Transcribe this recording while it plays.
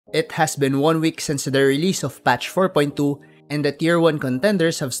It has been 1 week since the release of patch 4.2 and the tier 1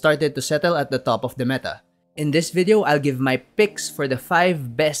 contenders have started to settle at the top of the meta. In this video, I'll give my picks for the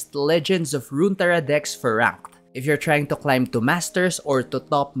 5 best Legends of Runeterra decks for ranked. If you're trying to climb to Masters or to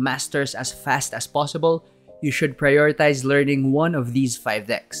top Masters as fast as possible, you should prioritize learning one of these 5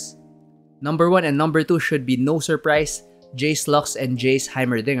 decks. Number 1 and number 2 should be no surprise, Jace Lux and Jace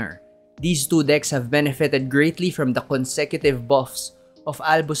Heimerdinger. These two decks have benefited greatly from the consecutive buffs of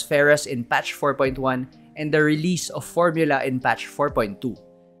Albus Ferras in patch 4.1 and the release of Formula in patch 4.2.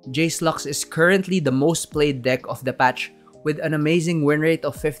 Jace Lux is currently the most played deck of the patch with an amazing win rate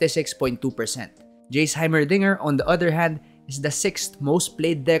of 56.2%. Jace Heimerdinger, on the other hand, is the 6th most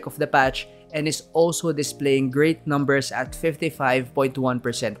played deck of the patch and is also displaying great numbers at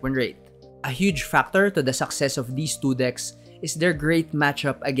 55.1% win rate. A huge factor to the success of these two decks is their great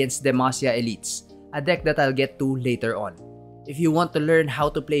matchup against Demacia Elites, a deck that I'll get to later on. If you want to learn how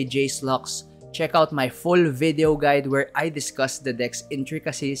to play Jace Lux, check out my full video guide where I discuss the deck's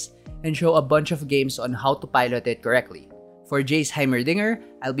intricacies and show a bunch of games on how to pilot it correctly. For Jace Heimerdinger,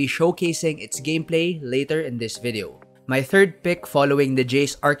 I'll be showcasing its gameplay later in this video. My third pick following the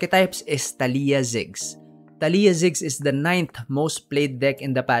Jace archetypes is Thalia Ziggs. Thalia Ziggs is the 9th most played deck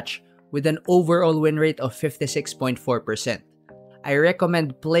in the patch with an overall win rate of 56.4%. I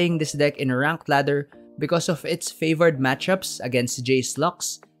recommend playing this deck in a ranked ladder because of its favored matchups against Jace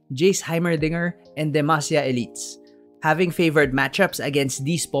Lux, Jace Heimerdinger, and Demacia Elites. Having favored matchups against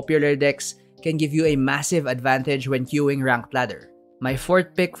these popular decks can give you a massive advantage when queuing ranked ladder. My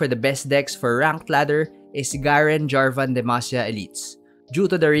fourth pick for the best decks for ranked ladder is Garen Jarvan Demacia Elites. Due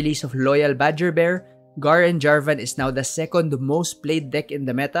to the release of Loyal Badger Bear, Garen Jarvan is now the 2nd most played deck in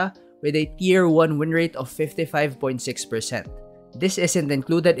the meta with a tier 1 win rate of 55.6%. This isn't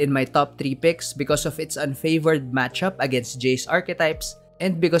included in my top 3 picks because of its unfavored matchup against Jace archetypes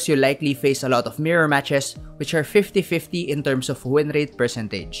and because you likely face a lot of mirror matches which are 50-50 in terms of win rate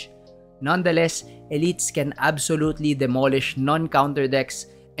percentage. Nonetheless, Elites can absolutely demolish non-counter decks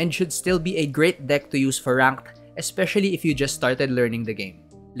and should still be a great deck to use for ranked, especially if you just started learning the game.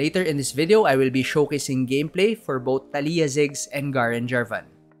 Later in this video, I will be showcasing gameplay for both Thalia Ziggs and Garen Jarvan.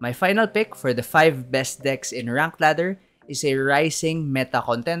 My final pick for the 5 best decks in ranked ladder is a rising meta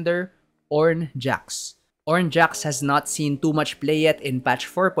contender, Ornn Jax. Ornn Jax has not seen too much play yet in patch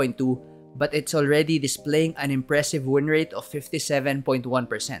 4.2, but it's already displaying an impressive win rate of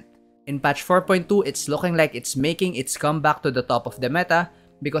 57.1%. In patch 4.2, it's looking like it's making its comeback to the top of the meta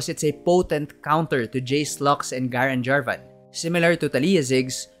because it's a potent counter to Jace Lux and Garen Jarvan. Similar to Thalia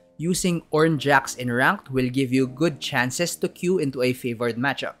Ziggs, using Ornn Jax in ranked will give you good chances to queue into a favored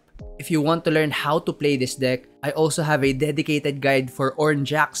matchup. If you want to learn how to play this deck, I also have a dedicated guide for Ornn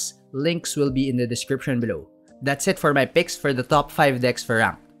Jax. Links will be in the description below. That's it for my picks for the top 5 decks for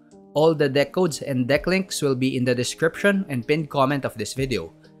ranked. All the deck codes and deck links will be in the description and pinned comment of this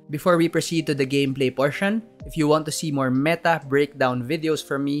video. Before we proceed to the gameplay portion, if you want to see more meta breakdown videos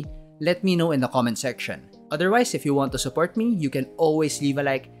from me, let me know in the comment section. Otherwise, if you want to support me, you can always leave a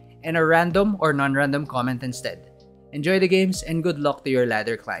like and a random or non-random comment instead. Enjoy the games and good luck to your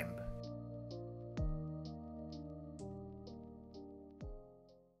ladder climb.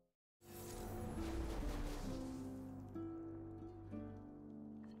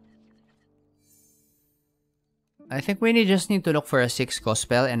 I think we just need to look for a 6-cost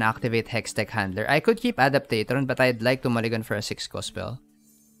spell and activate Hextech Handler. I could keep Adaptatron, but I'd like to mulligan for a 6-cost spell.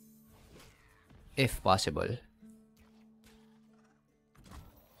 If possible.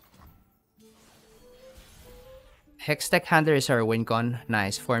 Hextech Handler is our win con.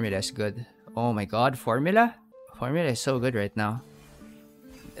 Nice, Formula is good. Oh my god, Formula? Formula is so good right now.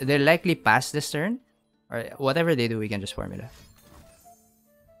 They'll likely pass this turn. Or whatever they do, we can just Formula.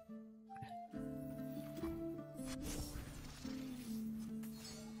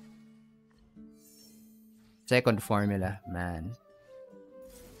 Second Formula, man.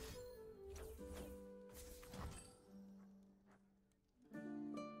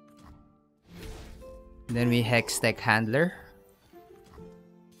 Then we Hextech Handler.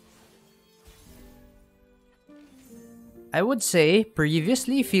 I would say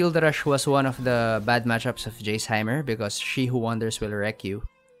previously Field Rush was one of the bad matchups of Jace Heimer because She Who Wanders will wreck you.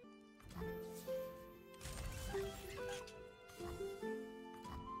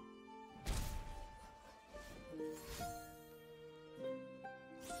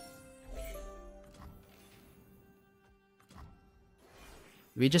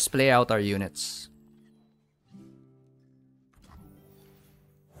 We just play out our units.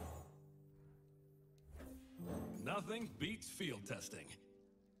 Nothing beats field testing.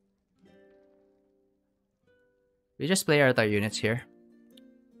 We just play out our units here.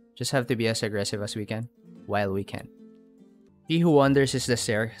 Just have to be as aggressive as we can, while we can. He Who Wonders is the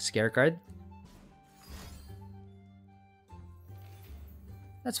scare card.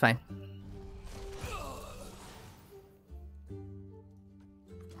 That's fine.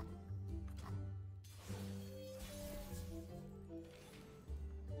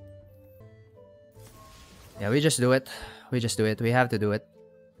 Yeah, we just do it. We just do it. We have to do it.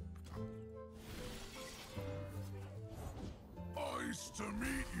 Nice to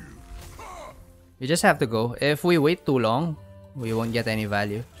meet you. Ha! We just have to go. If we wait too long, we won't get any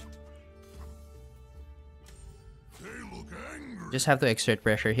value. They look angry. Just have to exert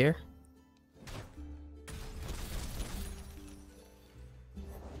pressure here.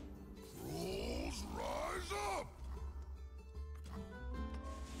 Rules rise up.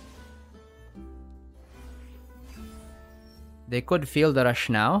 They could feel the rush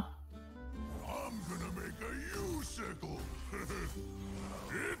now. I'm gonna make a U-sickle.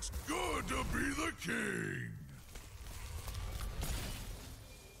 It's good to be the king.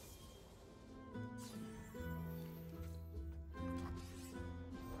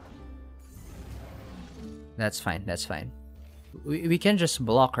 That's fine. That's fine. We can just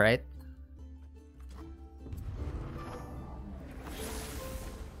block, right?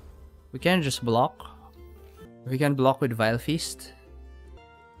 We can just block. We can block with Vile Feast.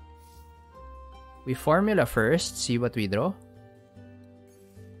 We formula first, see what we draw.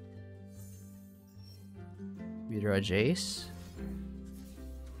 We draw Jace.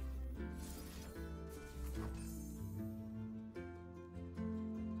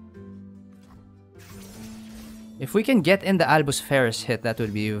 If we can get in the Albus Ferris hit, that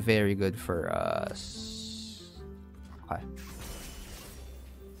would be very good for us. Okay.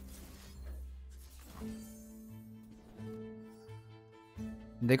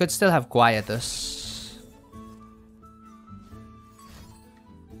 They could still have Quietus.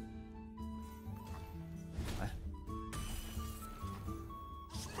 Okay.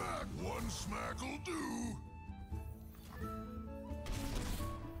 Smack one smack'll do.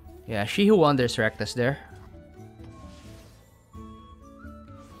 Yeah, She Who Wonders wrecked us there.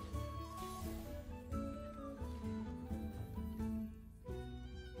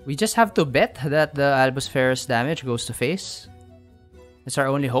 We just have to bet that the Albus Ferris damage goes to face. It's our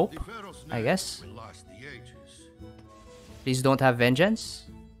only hope, I guess. Please don't have Vengeance.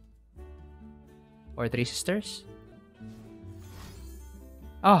 Or Three Sisters.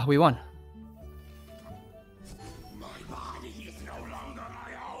 Oh, we won.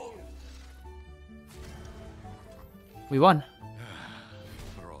 We won.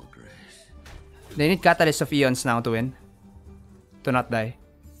 They need Catalyst of Eons now to win. To not die.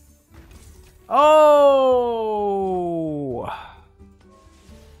 Oh!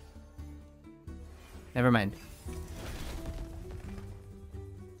 Never mind.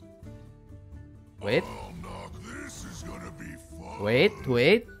 Wait. Oh, knock. This is gonna be fun. Wait.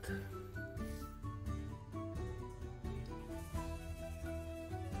 Wait.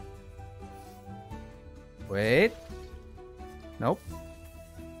 Nope.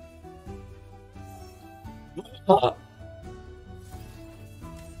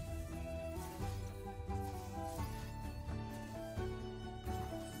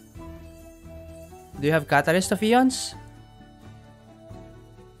 Do you have Catalyst of Eons?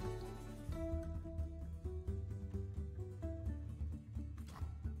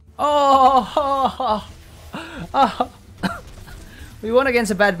 Oh! We won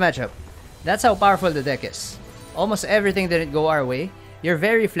against a bad matchup. That's how powerful the deck is. Almost everything didn't go our way. You're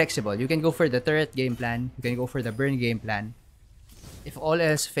very flexible. You can go for the turret game plan. You can go for the burn game plan. If all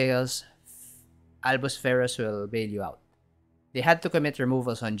else fails, Albus Ferris will bail you out. They had to commit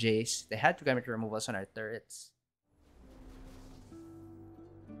removals on Jace. They had to commit removals on our turrets.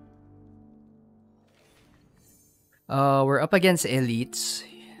 We're up against Elites.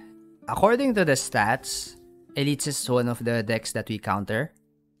 According to the stats, Elites is one of the decks that we counter.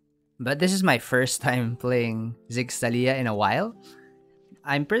 But this is my first time playing Zigstalia in a while.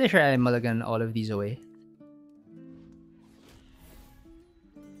 I'm pretty sure I mulligan all of these away.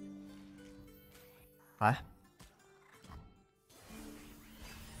 Huh?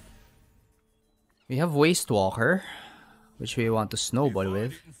 We have Waste Walker, which we want to snowball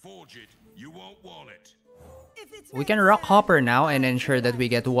with. We can Rock Hopper now and ensure that we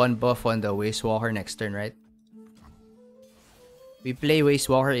get one buff on the Waste Walker next turn, right? We play Waste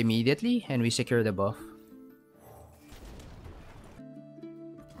Walker immediately and we secure the buff.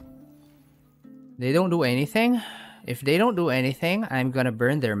 They don't do anything. If they don't do anything, I'm gonna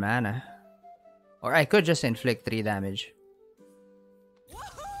burn their mana. Or I could just inflict 3 damage.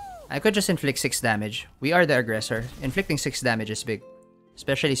 I could just inflict 6 damage. We are the aggressor. Inflicting 6 damage is big.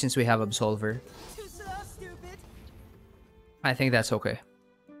 Especially since we have Absolver. Too slow, stupid. I think that's okay.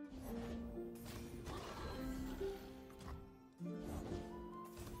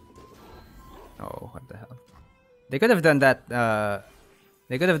 Oh, what the hell? They could have done that.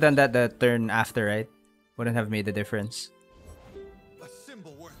 They could have done that the turn after, right? Wouldn't have made the difference. A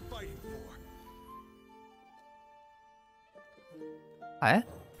symbol worth fighting for. Ah,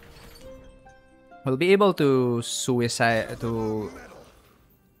 we'll be able to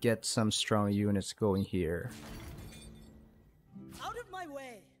get some strong units going here. Out of my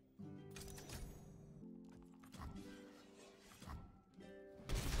way.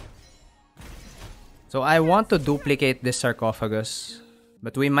 So I want to duplicate this sarcophagus,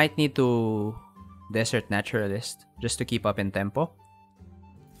 but we might need to Desert Naturalist just to keep up in tempo.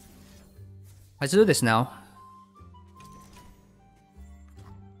 Let's do this now.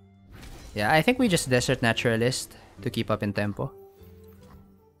 Yeah, I think we just Desert Naturalist to keep up in tempo.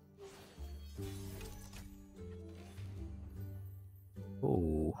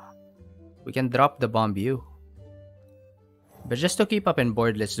 Ooh. We can drop the Bomb U. But just to keep up in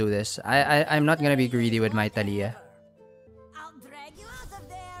board, let's do this. I'm not gonna be greedy with my Thalia. I'll drag you out of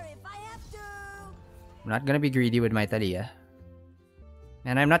there if I have to. I'm not gonna be greedy with my Thalia.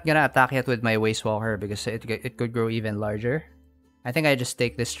 And I'm not gonna attack yet with my Waste Walker because it could grow even larger. I think I just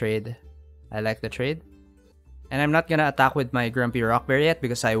take this trade. I like the trade. And I'm not gonna attack with my Grumpy Rockberry yet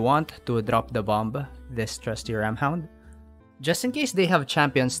because I want to drop the bomb, this trusty Ramhound. Just in case they have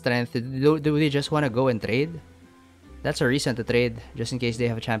Champion Strength, do they just want to go and trade? That's a reason to trade, just in case they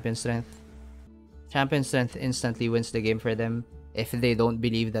have Champion Strength. Champion Strength instantly wins the game for them if they don't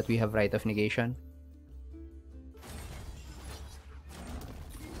believe that we have Rite of Negation.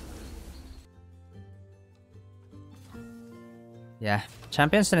 Yeah,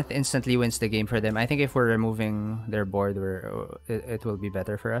 Champion Strength instantly wins the game for them. I think if we're removing their board, it will be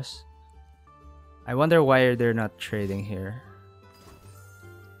better for us. I wonder why they're not trading here.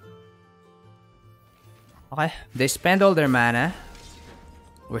 Okay, they spend all their mana.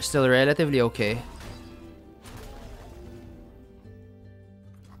 We're still relatively okay.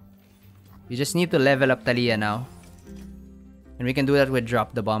 You just need to level up Thalia now. And we can do that with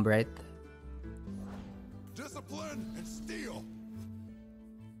Drop the Bomb, right? Discipline and steel.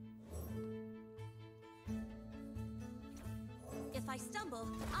 If I stumble,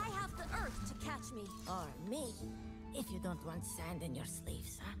 I have the earth to catch me. Or me. If you don't want sand in your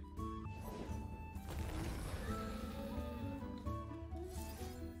sleeves, huh?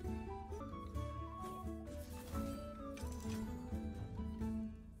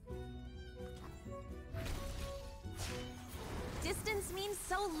 Distance means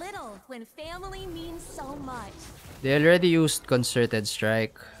so little when family means so much. They already used Concerted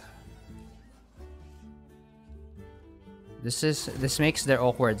Strike. This makes their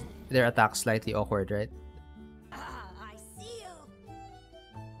attack slightly awkward, right? Ah, I see you.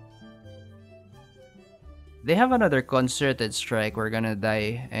 They have another Concerted Strike. We're gonna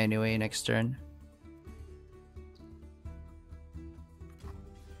die anyway next turn.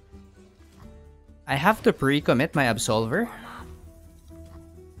 I have to pre-commit my Absolver.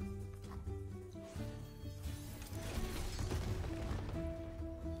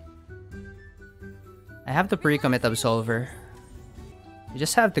 I have to pre-commit Absolver. You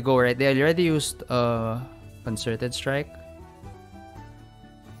just have to go, right? They already used Concerted Strike.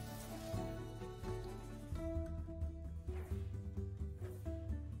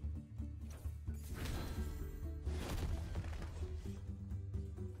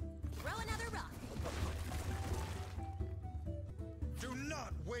 Throw another rock. Do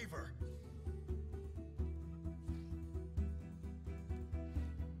not waver.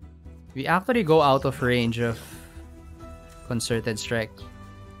 We actually go out of range of Concerted Strike.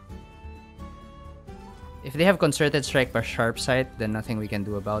 If they have Concerted Strike or Sharp Sight, then nothing we can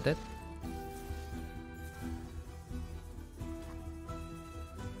do about it.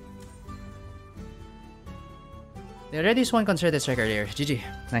 They already used one Concerted Strike earlier. GG.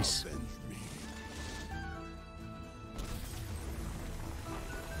 Nice. Avenge me.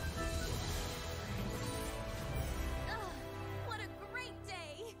 Ugh, what a great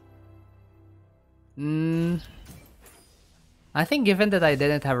day. I think given that I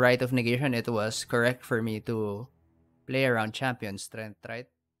didn't have Rite of Negation, it was correct for me to play around Champion Strength, right?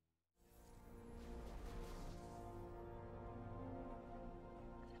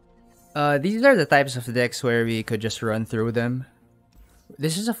 These are the types of decks where we could just run through them.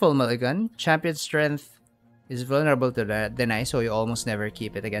 This is a full mulligan. Champion Strength is vulnerable to deny, so you almost never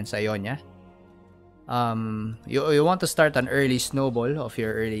keep it against Ionia. You want to start an early snowball of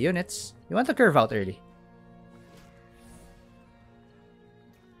your early units. You want to curve out early.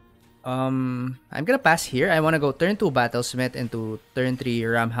 I'm gonna pass here. I wanna go turn 2 Battlesmith into turn 3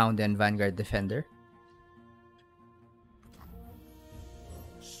 Ramhound and Vanguard Defender.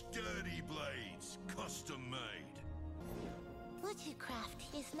 Sturdy blades, custom made. What you craft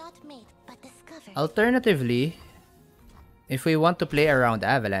is not made but discovered. Alternatively, if we want to play around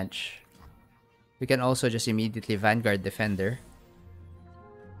Avalanche, we can also just immediately Vanguard Defender.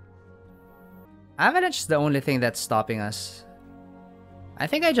 Avalanche is the only thing that's stopping us. I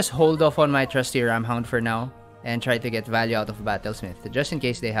think I just hold off on my trusty Ramhound for now and try to get value out of Battlesmith, just in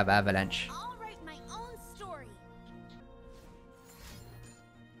case they have Avalanche. I'll write my own story.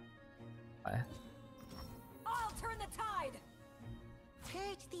 I'll turn the tide.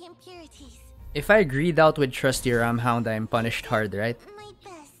 Purge the impurities. If I greed out with trusty Ramhound, I'm punished hard, right? My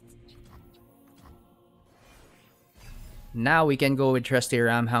best. Now we can go with trusty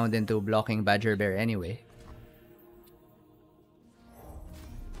Ramhound into blocking Badger Bear anyway.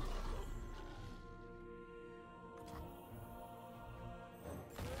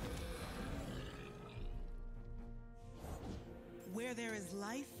 Where there is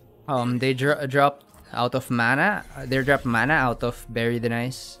life, They dropped out of mana. They dropped mana out of Bury the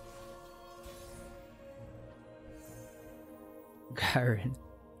Nice. Garen.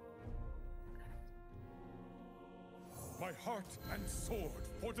 My heart and sword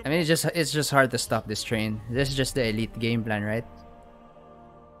for I mean, it's just hard to stop this train. This is just the elite game plan, right?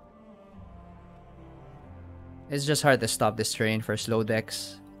 It's just hard to stop this train for slow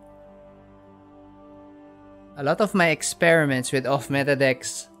decks. A lot of my experiments with off-meta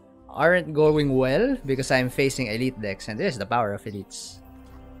decks aren't going well because I'm facing elite decks, and this is the power of elites.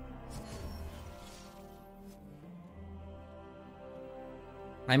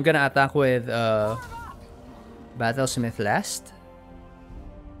 I'm gonna attack with Battlesmith last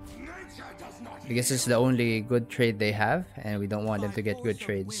because it's the only good trade they have, and we don't want them to get good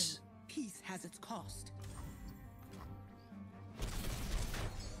trades. peace has its cost.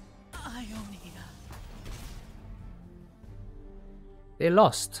 Ionia. They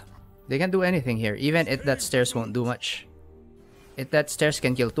lost. They can't do anything here. Even if that stairs won't do much. If that stairs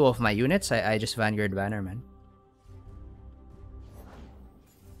can kill 2 of my units, I just Vanguard Bannerman.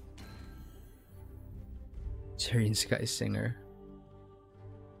 Serene Sky Singer.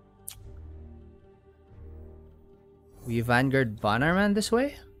 We Vanguard Bannerman this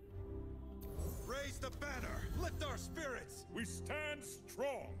way? raise the banner, lift our spirits. We stand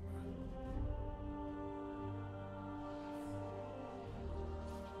strong.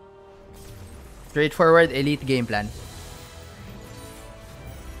 Straightforward elite game plan.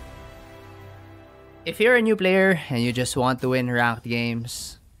 If you're a new player and you just want to win ranked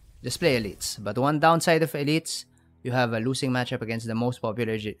games, just play elites. But one downside of elites, you have a losing matchup against the most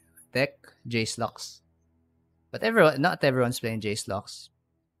popular deck, Jace Lux. But not everyone's playing Jace Lux.